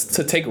 She likes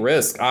to take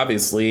risks,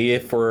 obviously,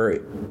 for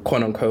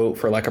quote unquote,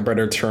 for lack of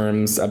better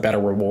terms, a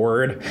better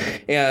reward.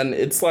 And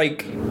it's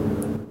like,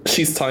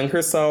 she's telling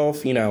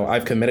herself,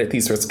 I've committed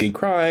these risky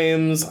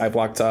crimes. I've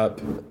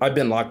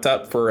been locked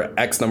up for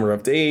X number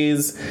of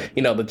days.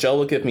 The jail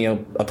will give me a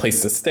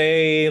place to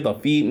stay. They'll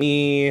feed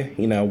me.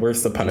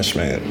 Where's the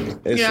punishment?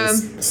 It's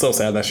just so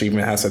sad that she even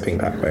has to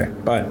think that way.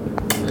 But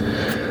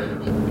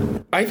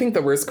I think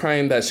the worst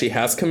crime that she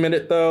has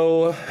committed,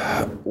 though,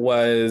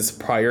 was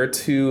prior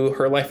to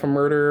her life of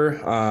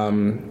murder.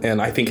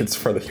 And I think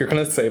you're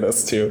going to say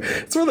this too,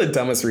 it's for the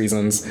dumbest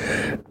reasons.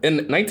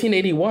 In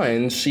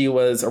 1981, she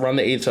was around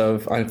the age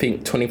of, I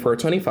think, 24 or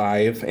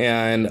 25.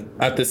 And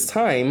at this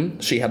time,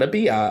 she had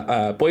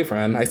a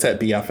boyfriend. I said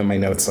BF in my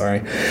notes,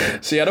 sorry.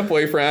 She had a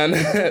boyfriend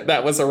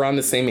that was around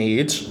the same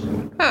age.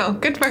 Oh,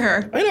 good for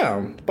her. I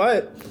know.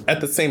 But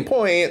at the same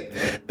point,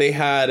 they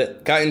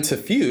had gotten into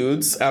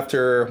feuds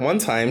after one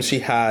time she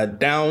had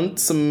downed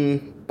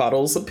some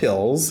bottles of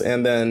pills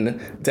and then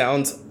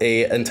downed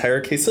an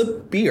entire case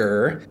of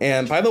beer.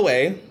 And by the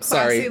way,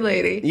 classy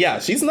lady. Yeah,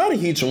 she's not a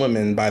huge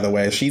woman, by the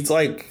way. She's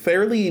like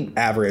fairly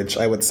average,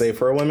 I would say,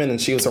 for a woman.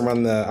 And she was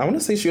around I want to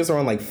say she was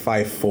around like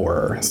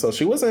 5'4". So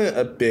she wasn't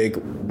a big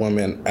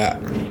woman at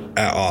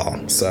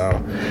all.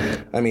 So,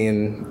 I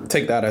mean,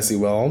 take that as you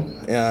will.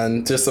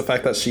 And just the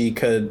fact that she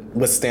could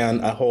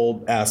withstand a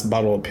whole ass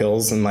bottle of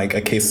pills and like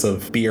a case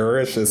of beer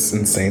is just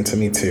insane to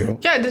me too.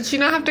 Yeah, did she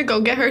not have to go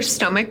get her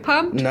stomach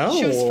pumped? No.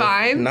 She was was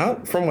fine?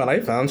 Not from what I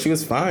found. She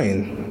was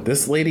fine.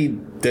 This lady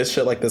did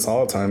shit like this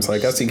all the time. So I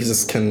guess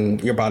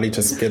your body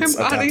just gets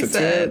adapted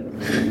to it.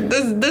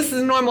 This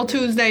is normal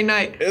Tuesday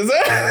night. Is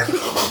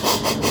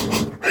it?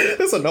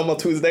 It's a normal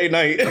Tuesday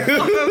night. For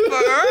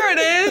her it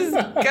is.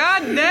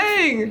 God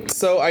dang.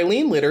 So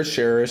Aileen later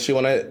shares she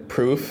wanted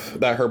proof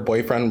that her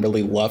boyfriend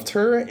really loved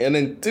her, and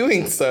in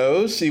doing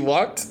so, she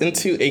walked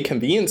into a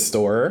convenience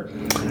store,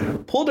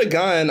 pulled a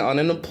gun on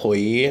an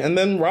employee, and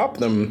then robbed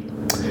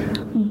them.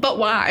 But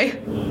why?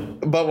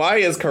 But why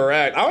is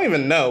correct. I don't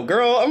even know.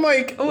 Girl, I'm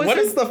like, what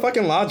is the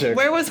fucking logic?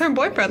 Where was her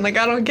boyfriend? Like,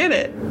 I don't get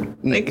it.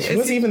 Like, he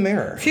wasn't even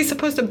there. Is he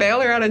supposed to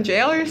bail her out of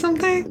jail or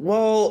something?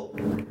 Well,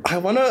 I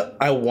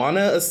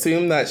wanna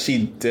assume that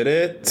she did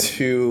it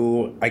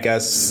to, I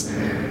guess,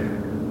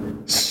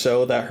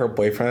 show that her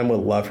boyfriend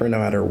would love her no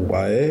matter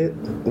what,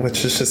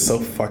 which is just so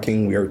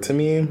fucking weird to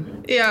me.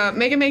 Yeah,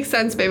 make it make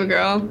sense, baby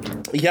girl.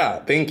 Yeah,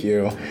 thank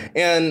you.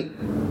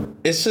 And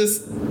it's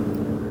just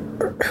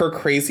her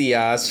crazy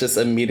ass just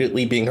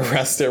immediately being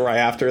arrested right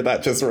after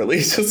that just really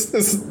just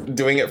is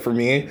doing it for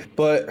me.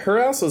 But her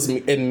ass was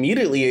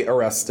immediately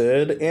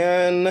arrested,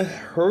 and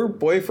her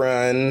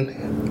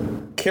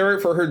boyfriend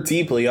cared for her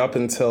deeply up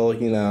until,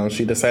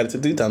 she decided to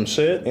do dumb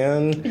shit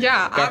and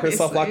got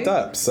herself locked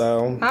up.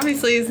 So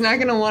obviously he's not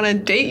gonna want to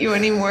date you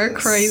anymore.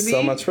 Crazy.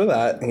 So much for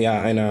that. Yeah,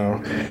 I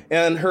know.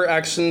 And her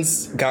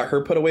actions got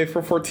her put away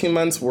for 14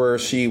 months, where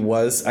she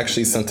was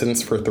actually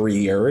sentenced for 3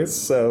 years.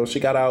 So she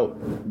got out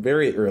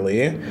very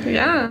early.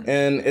 Yeah.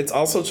 And it's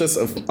also just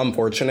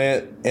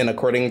unfortunate. And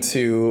according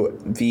to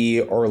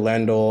the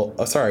Orlando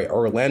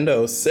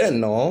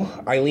Sentinel,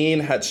 Aileen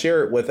had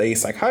shared with a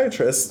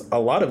psychiatrist a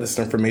lot of this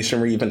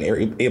information we're even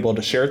able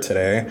to share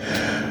today,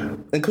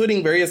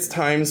 including various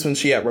times when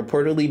she had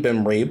reportedly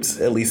been raped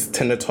at least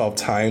 10 to 12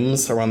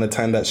 times around the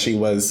time that she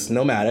was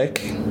nomadic,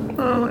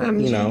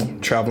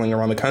 traveling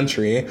around the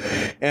country,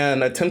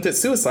 and attempted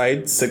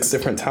suicide 6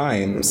 different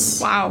times.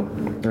 Wow.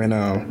 I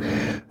know.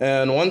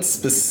 And once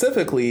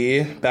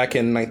specifically back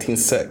in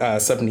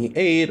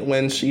 1978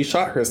 when she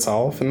shot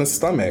herself in the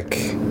stomach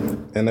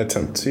in an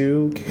attempt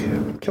to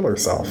kill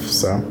herself.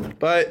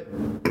 But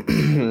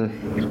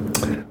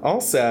all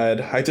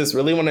said, I just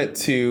really wanted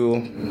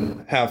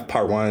to have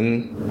part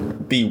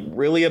 1 be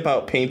really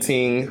about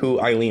painting who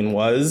Aileen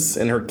was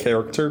and her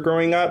character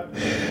growing up.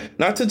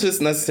 Not to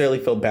just necessarily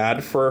feel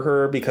bad for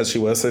her because she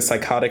was a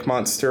psychotic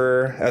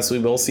monster, as we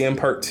will see in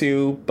part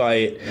 2,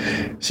 but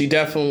you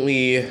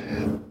definitely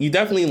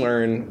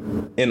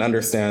learn and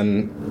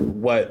understand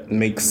what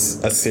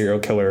makes a serial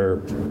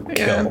killer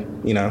kill,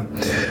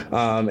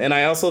 and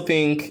I also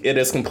think it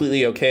is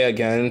completely okay,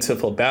 again, to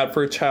feel bad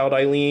for child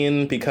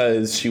Aileen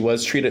because she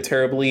was treated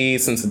terribly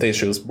since the day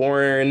she was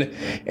born,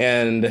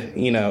 and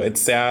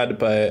it's sad,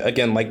 but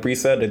again, like Bree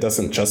said, it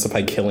doesn't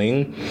justify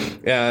killing.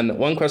 And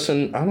one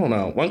question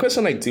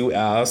I do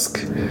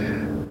ask,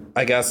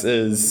 I guess,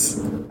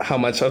 is how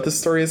much of the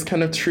story is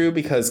kind of true,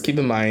 because keep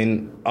in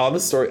mind, all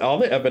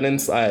the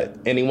evidence that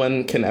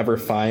anyone can ever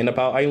find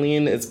about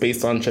Aileen is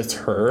based on just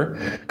her,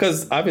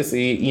 because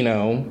obviously,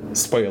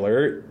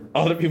 spoiler,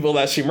 all the people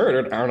that she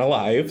murdered aren't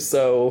alive,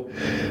 so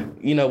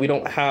we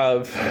don't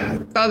have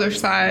the other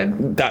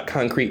side, that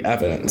concrete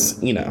evidence,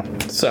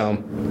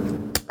 so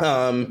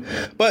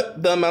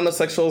but the amount of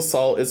sexual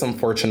assault is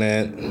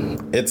unfortunate.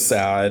 It's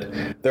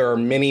sad. There are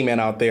many men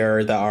out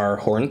there that are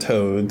horned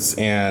toads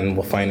and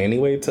will find any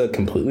way to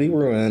completely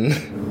ruin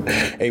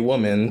a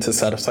woman to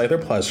satisfy their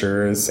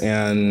pleasures.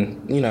 And,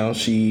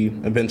 she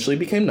eventually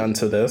became numb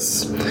to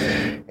this.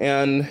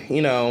 And,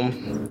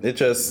 it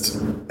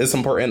just is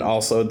important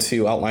also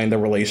to outline the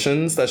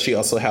relations that she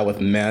also had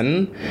with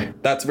men.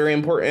 That's very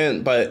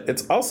important, but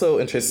it's also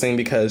interesting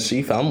because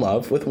she found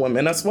love with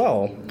women as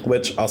well,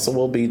 which also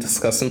will be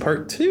discussed in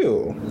part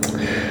 2.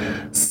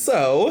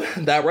 So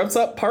that wraps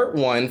up part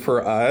 1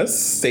 for us.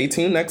 Stay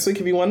tuned next week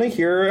if you want to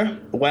hear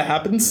what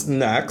happens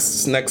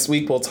next. Next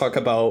week we'll talk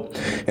about,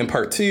 in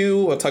part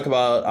 2, we'll talk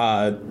about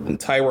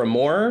Tyra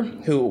Moore,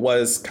 who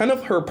was kind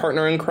of her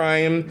partner in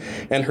crime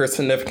and her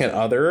significant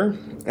other.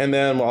 And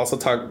then we'll also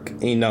talk,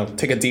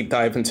 take a deep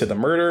dive into the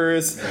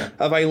murders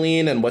of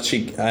Aileen and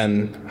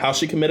how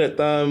she committed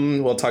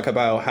them. We'll talk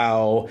about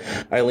how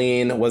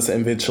Aileen was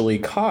eventually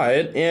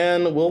caught,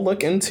 and we'll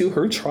look into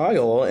her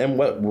trial and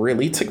what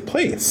really took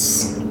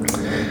place.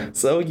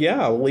 So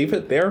yeah, I'll leave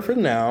it there for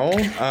now.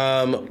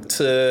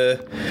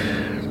 To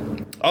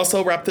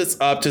also wrap this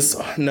up, just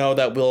know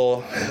that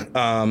we'll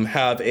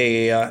have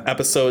a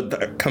episode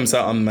that comes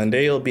out on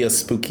Monday. It'll be a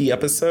spooky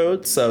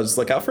episode, so just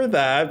look out for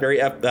that. Very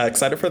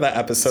excited for that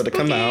episode to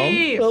come out.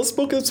 Well,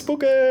 spooky.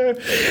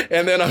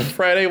 And then on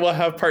Friday we'll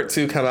have part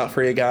 2 come out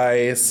for you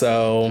guys.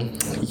 So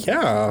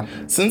yeah,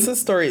 since this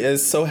story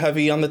is so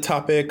heavy on the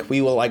topic,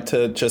 we would like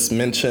to just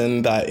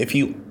mention that if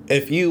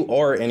if you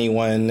or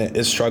anyone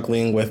is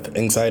struggling with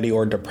anxiety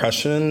or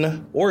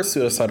depression or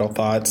suicidal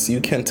thoughts,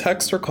 you can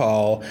text or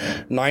call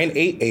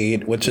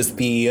 988, which is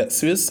the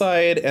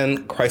Suicide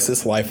and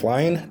Crisis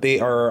Lifeline. They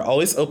are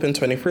always open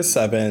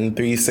 24/7,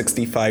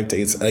 365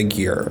 days a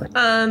year.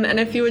 And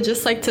if you would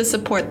just like to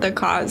support the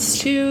cause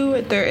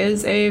too, there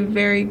is a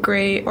very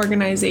great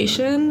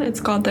organization. It's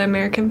called the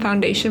American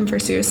Foundation for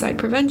Suicide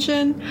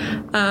Prevention.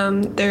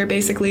 They're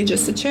basically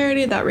just a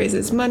charity that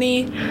raises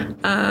money.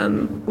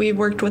 We've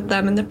worked with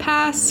them in the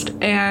past,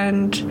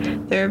 and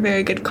they're a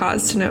very good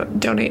cause to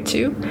donate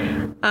to.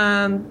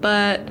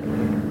 But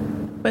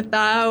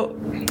without...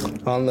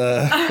 On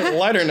the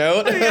lighter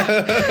note...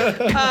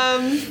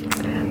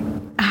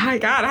 Oh my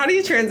God, how do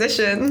you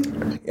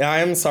transition? Yeah,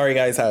 I'm sorry,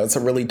 guys, it's a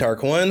really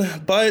dark one.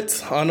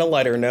 But on a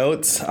lighter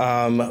note,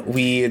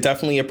 we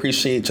definitely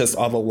appreciate just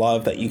all the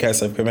love that you guys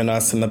have given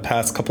us in the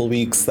past couple of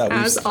weeks that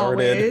we've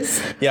started.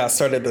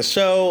 Started the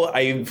show.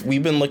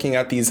 We've been looking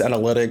at these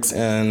analytics,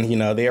 and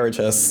they are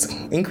just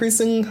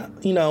increasing,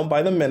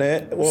 by the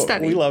minute.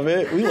 Steady. We love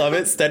it. We love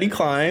it. Steady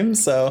climb.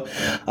 So,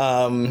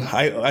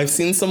 I've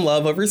seen some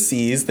love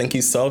overseas. Thank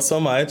you so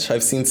much.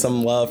 I've seen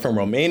some love from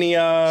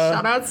Romania.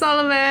 Shout out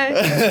Salome.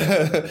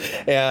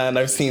 And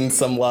I've seen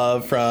some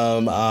love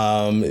from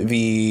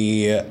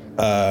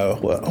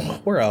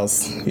where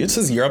else? It's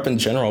just Europe in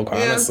general,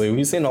 honestly. Yeah.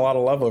 We've seen a lot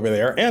of love over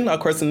there. And, of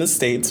course, in the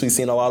States, we've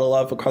seen a lot of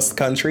love across the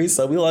country.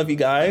 So we love you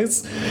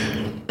guys.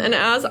 And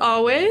as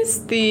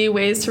always, the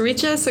ways to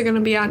reach us are going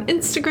to be on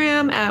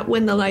Instagram at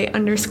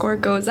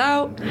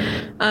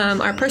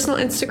whenthelight_goes_out. Our personal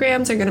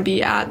Instagrams are going to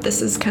be at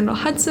This Is Kendall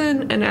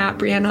Hudson and at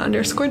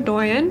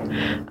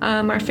Brianna_Doyen.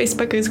 Our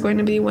Facebook is going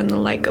to be When the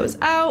Light Goes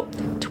Out.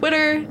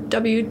 Twitter,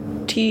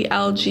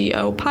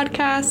 WTLGO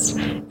Podcast.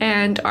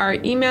 And our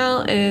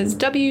email is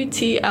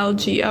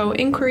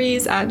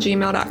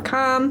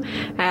WTLGOinquiries@gmail.com.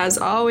 As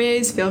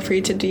always, feel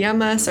free to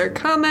DM us or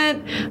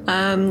comment.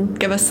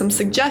 Give us some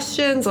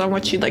suggestions on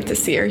what you'd like to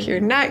see or hear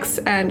next.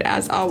 And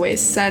as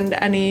always, send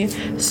any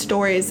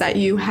stories that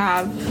you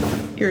have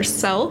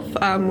yourself.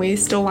 We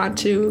still want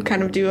to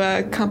kind of do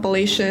a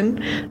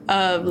compilation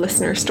of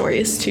listener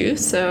stories too.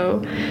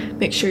 So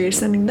make sure you're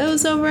sending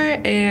those over.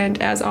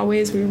 And as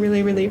always, we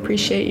really, really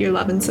appreciate your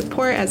love and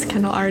support, as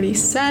Kendall already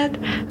said.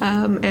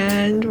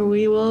 And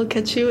we will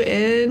catch you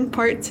in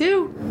part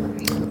 2.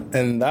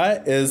 And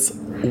that is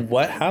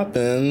what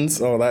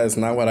happens. Oh, that is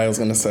not what I was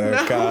going to say.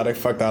 No. God, I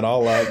fucked that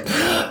all up.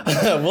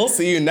 We'll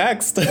see you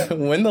next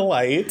when the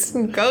light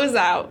goes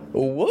out.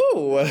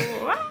 Woo!